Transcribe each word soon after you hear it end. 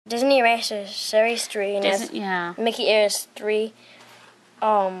Disney Racer Series 3, and yeah. Mickey Ears 3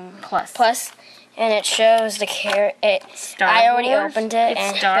 Plus. And it shows the I already opened it.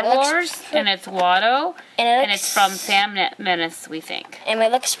 It's Star Wars, and it's WATTO, and it's from Sam Menace, we think. And it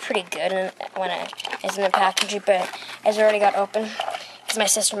looks pretty good when it's in the packaging, but it's already got open because my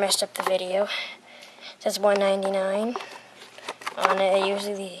sister messed up the video. It says $1.99 on it. It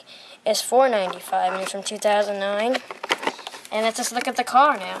usually is $4.95, and it's from 2009. And let's just look at the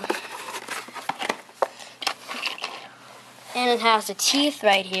car now. And it has the teeth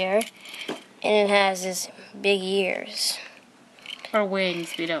right here. And it has his big ears. Or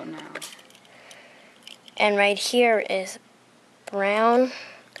wings, we don't know. And right here is brown.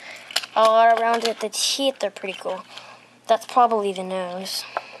 All around it, the teeth are pretty cool. That's probably the nose.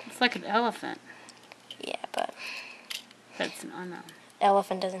 It's like an elephant. Yeah, but That's, I know.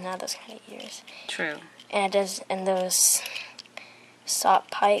 Elephant doesn't have those kind of ears. True. And it does, and those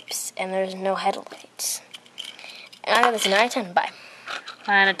soft pipes, and there's no headlights. And I got this 9 out of 10. Bye.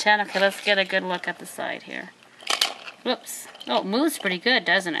 9 out of 10. Okay, let's get a good look at the side here. Whoops. Oh, it moves pretty good,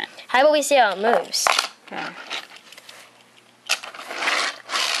 doesn't it? How about we see how it moves? Okay.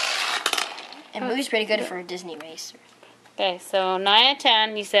 It moves pretty good for a Disney racer. Okay, so 9 out of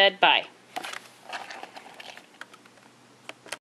 10, you said bye.